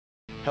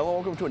Hello,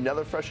 welcome to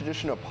another fresh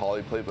edition of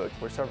Poly Playbook.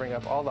 We're serving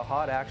up all the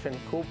hot action,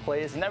 cool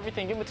plays, and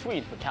everything in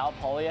between for Cal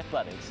Poly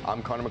Athletics.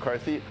 I'm Connor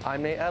McCarthy.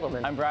 I'm Nate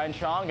Edelman. I'm Brian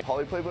Chong.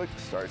 Poly Playbook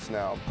starts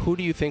now. Who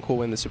do you think will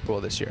win the Super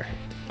Bowl this year?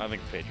 I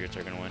think the Patriots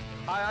are going to win.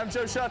 Hi, I'm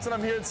Joe Schutz, and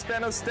I'm here at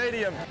Spanos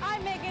Stadium.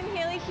 I'm Megan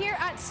Healy here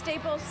at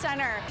Staples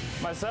Center.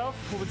 Myself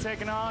will be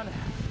taking on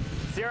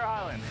Sierra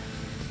Highland,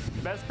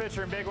 best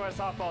pitcher in Big West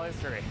softball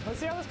history. Let's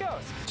see how this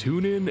goes.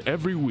 Tune in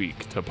every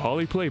week to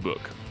Poly Playbook,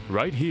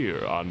 right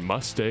here on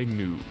Mustang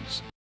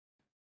News.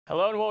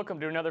 Hello and welcome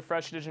to another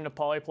fresh edition of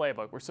Poly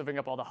Playbook. We're serving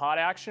up all the hot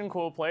action,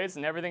 cool plays,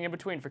 and everything in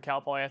between for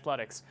Cal Poly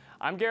Athletics.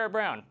 I'm Garrett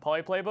Brown.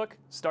 Poly Playbook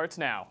starts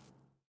now.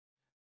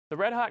 The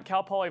red-hot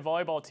Cal Poly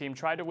volleyball team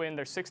tried to win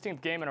their 16th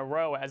game in a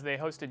row as they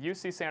hosted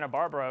UC Santa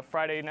Barbara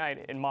Friday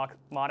night in Mott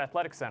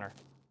Athletic Center.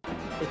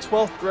 The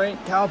 12th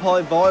ranked Cal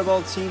Poly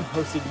volleyball team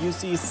hosted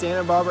UC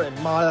Santa Barbara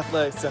in Mott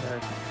Athletic Center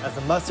as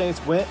the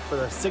Mustangs went for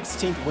their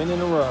 16th win in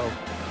a row.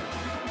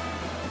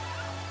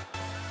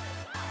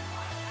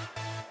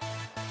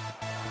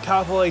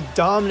 Cal Poly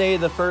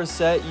dominated the first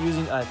set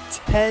using a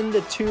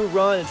 10-2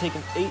 run to take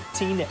an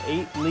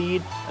 18-8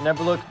 lead and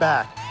never looked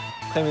back,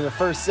 claiming the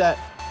first set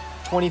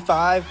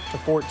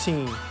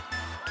 25-14.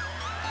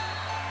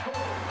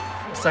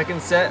 The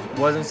second set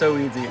wasn't so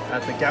easy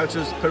as the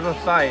Gauchos put up a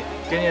fight,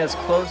 getting as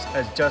close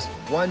as just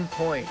 1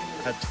 point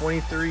at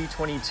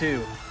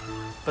 23-22.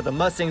 But the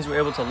Mustangs were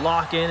able to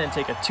lock in and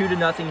take a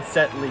 2-0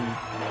 set lead.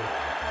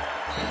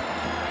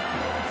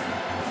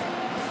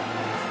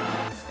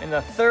 In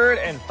the third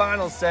and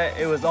final set,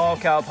 it was all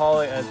Cal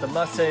Poly as the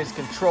Mustangs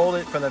controlled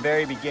it from the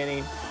very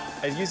beginning,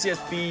 as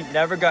UCSB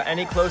never got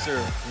any closer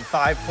than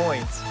 5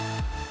 points.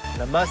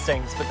 And the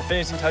Mustangs put the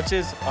finishing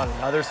touches on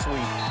another sweep.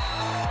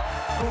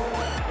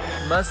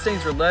 The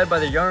Mustangs were led by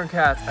the Younger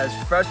Cats as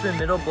freshman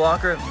middle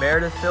blocker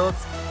Meredith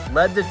Phillips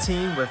led the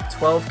team with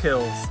 12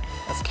 kills.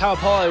 As Cal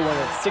Poly won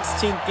its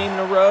 16th game in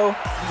a row,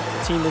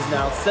 the team is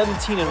now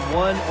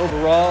 17-1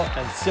 overall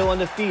and still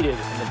undefeated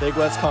in the Big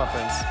West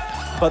Conference.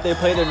 But they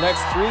play their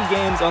next 3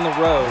 games on the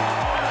road.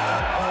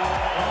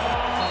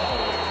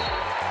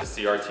 To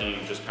see our team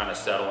just kind of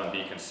settle and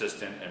be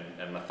consistent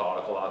and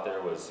methodical out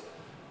there was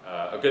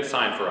a good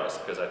sign for us,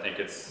 because I think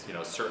it's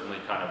certainly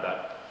kind of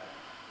that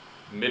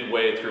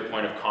midway through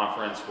point of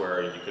conference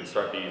where you can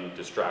start being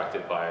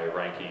distracted by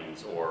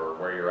rankings or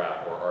where you're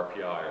at or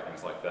RPI or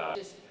things like that.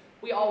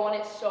 We all want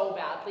it so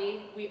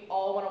badly. We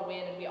all want to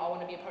win and we all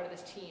want to be a part of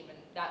this team, and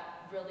that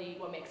really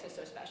what makes us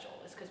so special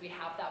is because we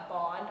have that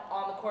bond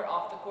on the court,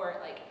 off the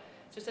court. Like,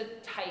 it's just a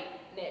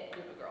tight-knit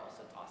group of girls,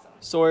 so it's awesome.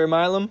 Sawyer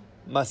Milam,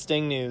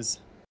 Mustang News.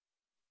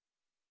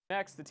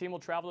 Next, the team will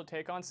travel to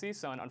take on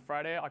CSUN on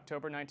Friday,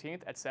 October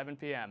 19th at 7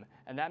 p.m.,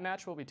 and that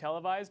match will be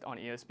televised on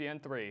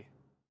ESPN3.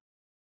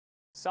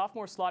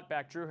 Sophomore slot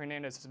back Drew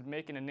Hernandez has been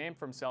making a name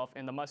for himself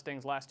in the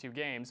Mustangs' last 2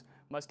 games.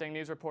 Mustang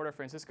News reporter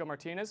Francisco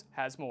Martinez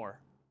has more.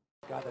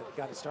 Got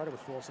it started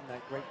with Folsom,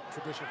 that great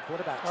tradition of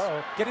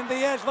quarterbacks. Getting to the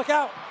edge, look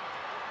out.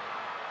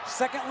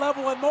 Second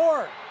level and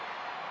more.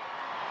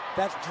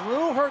 That's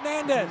Drew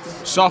Hernandez.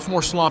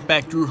 Sophomore slot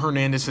back Drew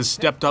Hernandez has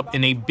stepped up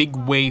in a big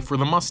way for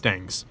the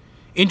Mustangs.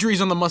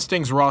 Injuries on the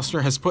Mustangs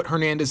roster has put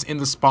Hernandez in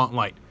the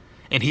spotlight,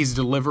 and he's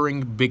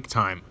delivering big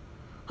time.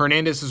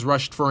 Hernandez has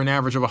rushed for an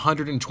average of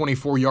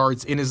 124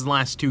 yards in his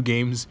last 2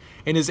 games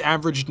and has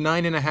averaged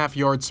 9.5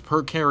 yards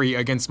per carry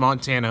against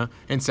Montana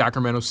and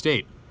Sacramento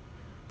State.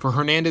 For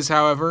Hernandez,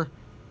 however,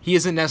 he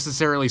isn't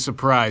necessarily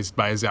surprised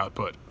by his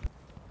output.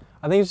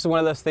 I think it's just one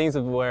of those things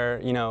of where,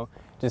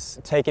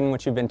 just taking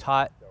what you've been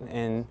taught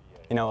and,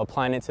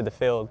 applying it to the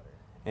field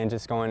and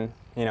just going,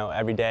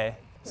 every day,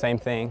 same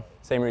thing,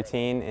 same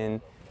routine,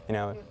 and,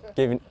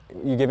 giving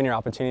your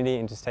opportunity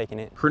and just taking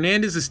it.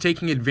 Hernandez is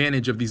taking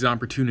advantage of these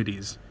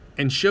opportunities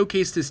and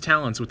showcased his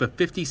talents with a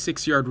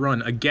 56-yard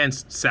run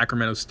against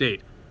Sacramento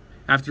State.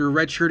 After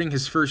redshirting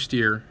his first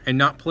year and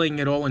not playing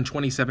at all in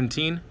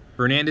 2017,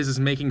 Hernandez is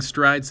making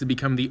strides to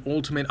become the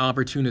ultimate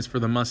opportunist for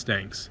the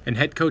Mustangs, and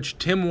head coach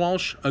Tim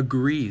Walsh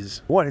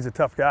agrees. One, he's a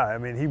tough guy. I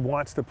mean, he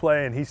wants to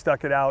play, and he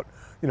stuck it out,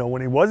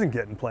 when he wasn't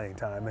getting playing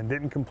time, and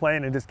didn't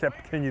complain and just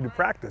continued to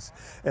practice.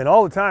 And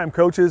all the time,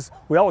 coaches,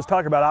 we always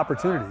talk about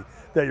opportunity,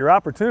 that your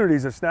opportunity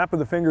is a snap of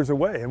the fingers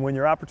away. And when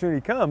your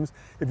opportunity comes,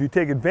 if you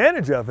take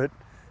advantage of it,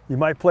 you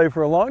might play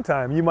for a long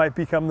time. You might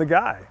become the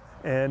guy.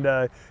 And,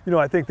 I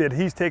think that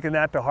he's taken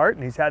that to heart,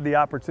 and he's had the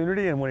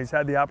opportunity, and when he's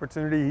had the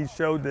opportunity, he's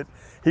showed that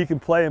he can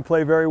play and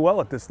play very well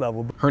at this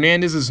level.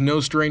 Hernandez is no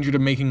stranger to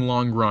making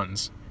long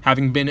runs,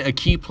 having been a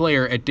key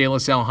player at De La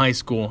Salle High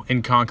School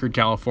in Concord,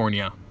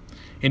 California.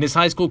 In his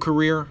high school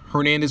career,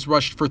 Hernandez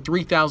rushed for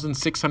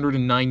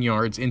 3,609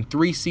 yards in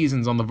 3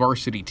 seasons on the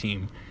varsity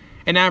team,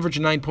 and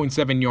averaged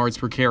 9.7 yards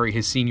per carry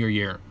his senior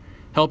year,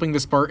 helping the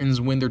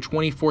Spartans win their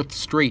 24th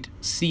straight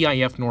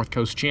CIF North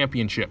Coast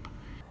Championship.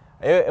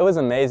 It was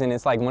amazing.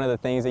 It's like one of the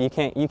things that you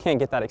can't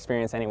get that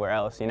experience anywhere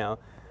else.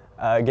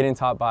 Getting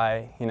taught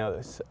by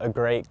a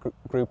great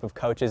group of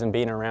coaches and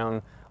being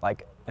around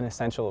like an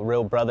essential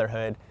real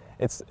brotherhood.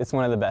 It's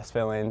one of the best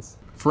feelings.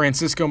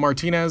 Francisco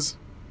Martinez,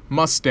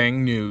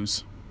 Mustang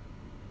News.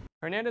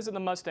 Hernandez and the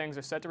Mustangs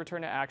are set to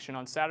return to action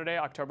on Saturday,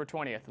 October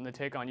 20th, when they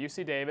take on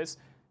UC Davis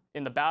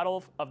in the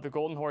Battle of the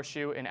Golden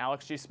Horseshoe in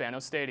Alex G.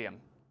 Spanos Stadium.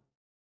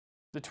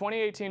 The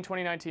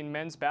 2018-2019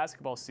 men's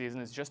basketball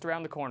season is just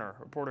around the corner.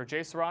 Reporter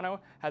Jay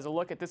Serrano has a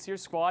look at this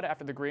year's squad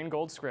after the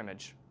green-gold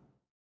scrimmage.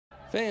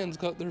 Fans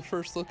got their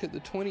first look at the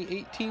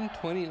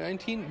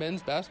 2018-2019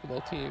 men's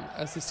basketball team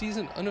as the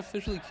season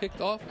unofficially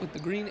kicked off with the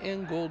green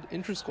and gold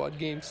intra-squad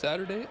game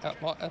Saturday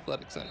at Mott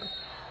Athletic Center.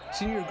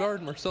 Senior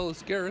guard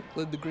Marcellus Garrett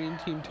led the green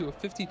team to a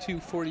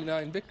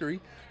 52-49 victory,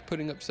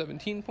 putting up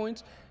 17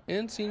 points,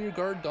 and senior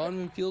guard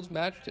Donovan Fields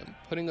matched him,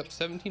 putting up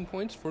 17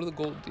 points for the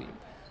gold team.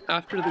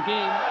 After the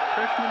game,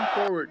 freshman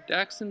forward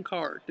Daxton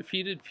Carr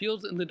defeated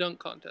Fields in the dunk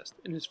contest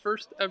in his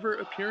first ever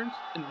appearance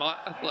in Mott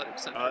Athletic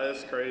Center.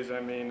 It's crazy. I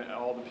mean,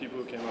 all the people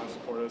who came out and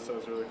supported us, that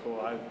was really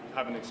cool. I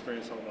haven't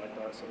experienced something like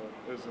that, so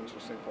it was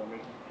interesting for me.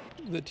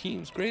 The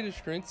team's greatest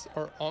strengths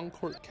are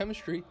on-court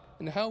chemistry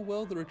and how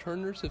well the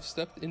returners have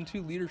stepped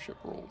into leadership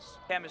roles.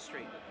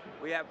 Chemistry.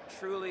 We have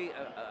truly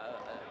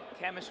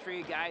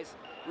chemistry, guys.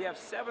 We have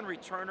 7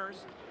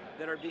 returners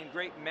that are being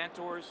great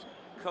mentors,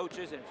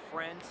 coaches, and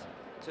friends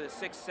to the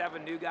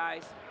 6-7 new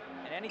guys.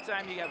 And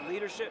anytime you have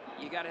leadership,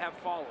 you got to have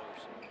followers.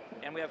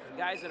 And we have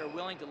guys that are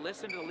willing to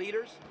listen to the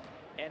leaders,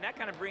 and that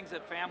kind of brings a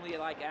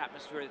family-like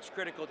atmosphere that's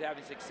critical to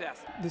having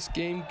success. This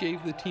game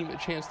gave the team a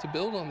chance to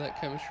build on that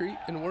chemistry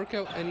and work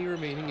out any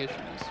remaining issues.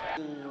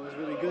 It was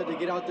really good to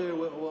get out there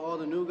with all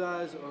the new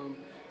guys.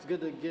 It's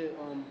good to get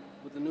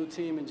with the new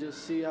team and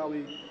just see how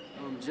we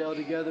gel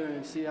together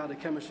and see how the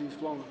chemistry is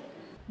flowing.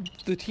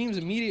 The team's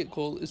immediate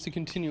goal is to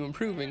continue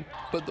improving,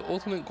 but the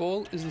ultimate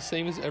goal is the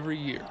same as every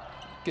year,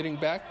 getting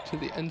back to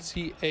the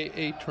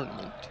NCAA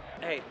tournament.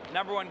 Hey,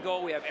 #1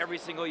 goal we have every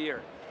single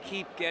year,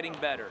 keep getting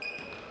better.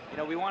 You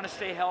know, we want to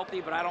stay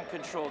healthy, but I don't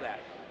control that.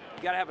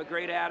 You got to have a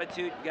great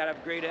attitude, you got to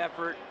have great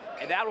effort,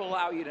 and that will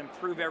allow you to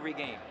improve every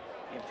game.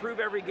 You improve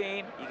every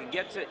game, you can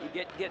get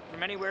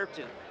from anywhere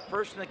to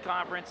first in the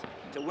conference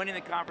to winning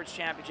the conference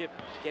championship.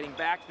 Getting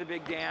back to the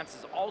big dance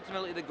is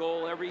ultimately the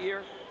goal every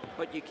year,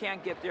 but you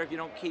can't get there if you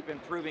don't keep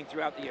improving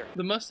throughout the year.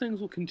 The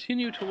Mustangs will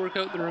continue to work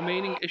out the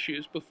remaining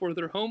issues before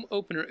their home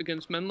opener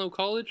against Menlo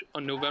College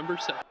on November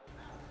 7th.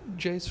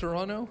 Jay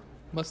Serrano,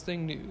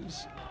 Mustang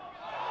News.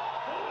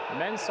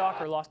 Men's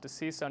soccer lost to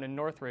CSUN in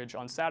Northridge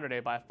on Saturday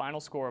by a final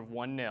score of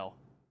 1-0.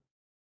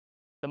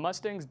 The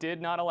Mustangs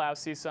did not allow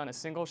CSUN a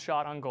single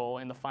shot on goal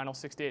in the final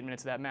 68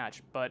 minutes of that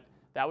match, but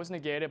that was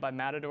negated by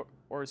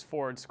Matador's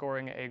Ford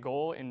scoring a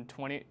goal in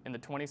the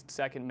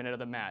 22nd minute of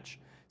the match.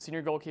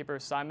 Senior goalkeeper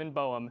Simon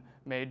Boehm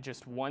made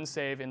just 1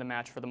 save in the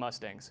match for the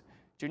Mustangs.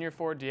 Junior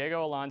forward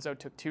Diego Alonso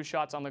took 2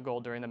 shots on the goal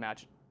during the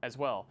match as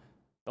well.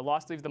 The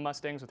loss leaves the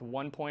Mustangs with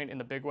 1 point in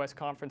the Big West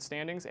Conference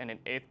standings and in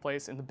 8th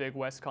place in the Big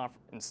West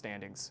Conference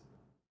standings.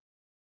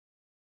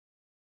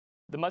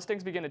 The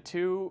Mustangs begin a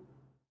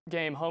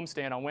 2-game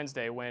homestand on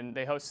Wednesday when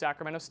they host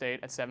Sacramento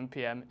State at 7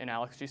 p.m. in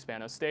Alex G.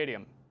 Spanos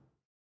Stadium.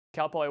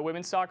 Cal Poly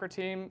women's soccer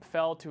team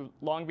fell to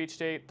Long Beach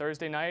State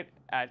Thursday night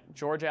at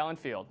George Allen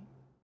Field.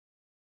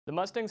 The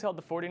Mustangs held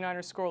the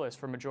 49ers scoreless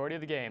for a majority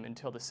of the game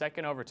until the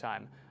second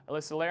overtime.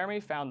 Alyssa Laramie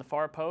found the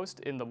far post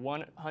in the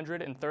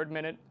 103rd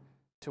minute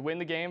to win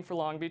the game for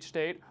Long Beach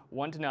State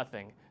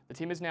 1-0. The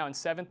team is now in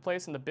 7th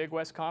place in the Big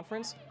West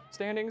Conference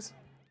standings.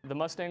 The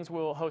Mustangs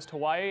will host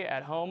Hawaii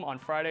at home on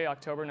Friday,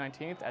 October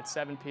 19th at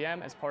 7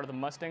 p.m. as part of the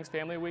Mustangs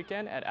Family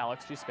Weekend at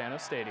Alex G.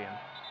 Spanos Stadium.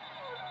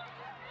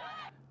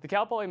 The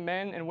Cal Poly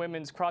men and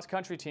women's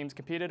cross-country teams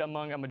competed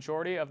among a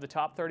majority of the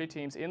top 30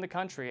 teams in the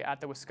country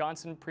at the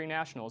Wisconsin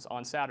Pre-Nationals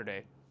on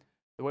Saturday.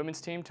 The women's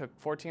team took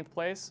 14th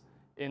place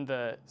in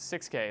the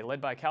 6K,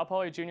 led by Cal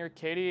Poly junior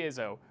Katie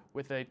Izzo,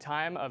 with a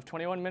time of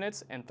 21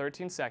 minutes and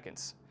 13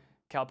 seconds.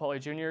 Cal Poly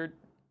junior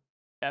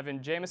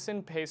Evan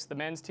Jamison paced the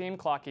men's team,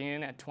 clocking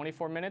in at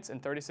 24 minutes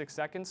and 36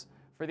 seconds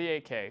for the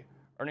 8K,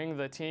 earning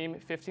the team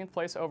 15th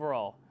place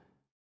overall.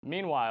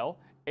 Meanwhile,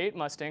 8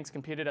 Mustangs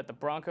competed at the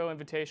Bronco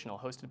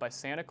Invitational, hosted by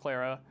Santa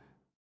Clara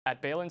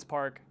at Baylands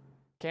Park.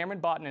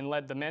 Cameron Bottonen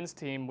led the men's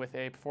team with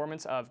a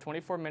performance of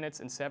 24 minutes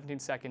and 17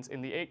 seconds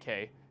in the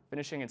 8K,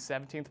 finishing in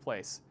 17th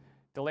place.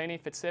 Delaney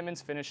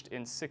Fitzsimmons finished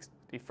in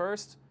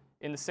 61st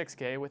in the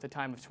 6K with a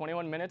time of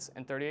 21 minutes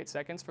and 38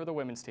 seconds for the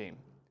women's team.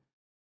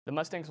 The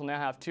Mustangs will now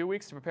have 2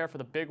 weeks to prepare for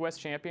the Big West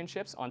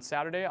Championships on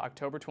Saturday,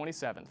 October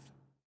 27th.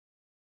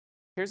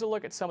 Here's a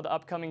look at some of the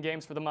upcoming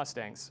games for the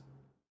Mustangs.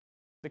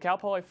 The Cal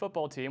Poly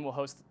football team will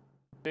host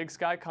Big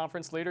Sky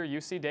Conference leader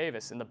UC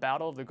Davis in the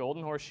Battle of the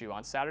Golden Horseshoe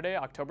on Saturday,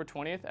 October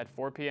 20th at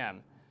 4 p.m.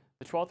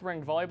 The 12th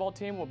ranked volleyball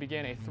team will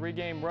begin a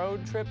 3-game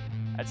road trip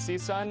at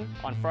CSUN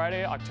on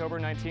Friday, October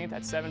 19th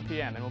at 7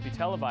 p.m. and will be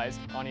televised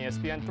on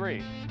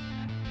ESPN3,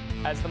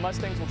 as the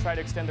Mustangs will try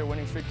to extend their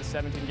winning streak to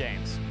 17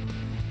 games.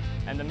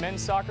 And the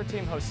men's soccer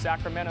team hosts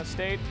Sacramento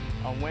State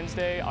on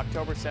Wednesday,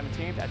 October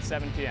 17th at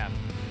 7 p.m.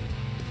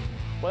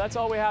 Well, that's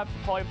all we have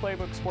for Poly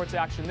Playbook Sports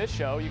Action this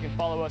show. You can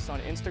follow us on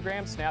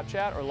Instagram,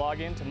 Snapchat, or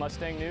log in to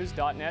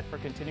mustangnews.net for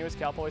continuous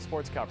Cal Poly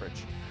sports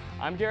coverage.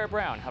 I'm Garrett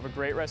Brown. Have a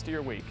great rest of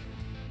your week.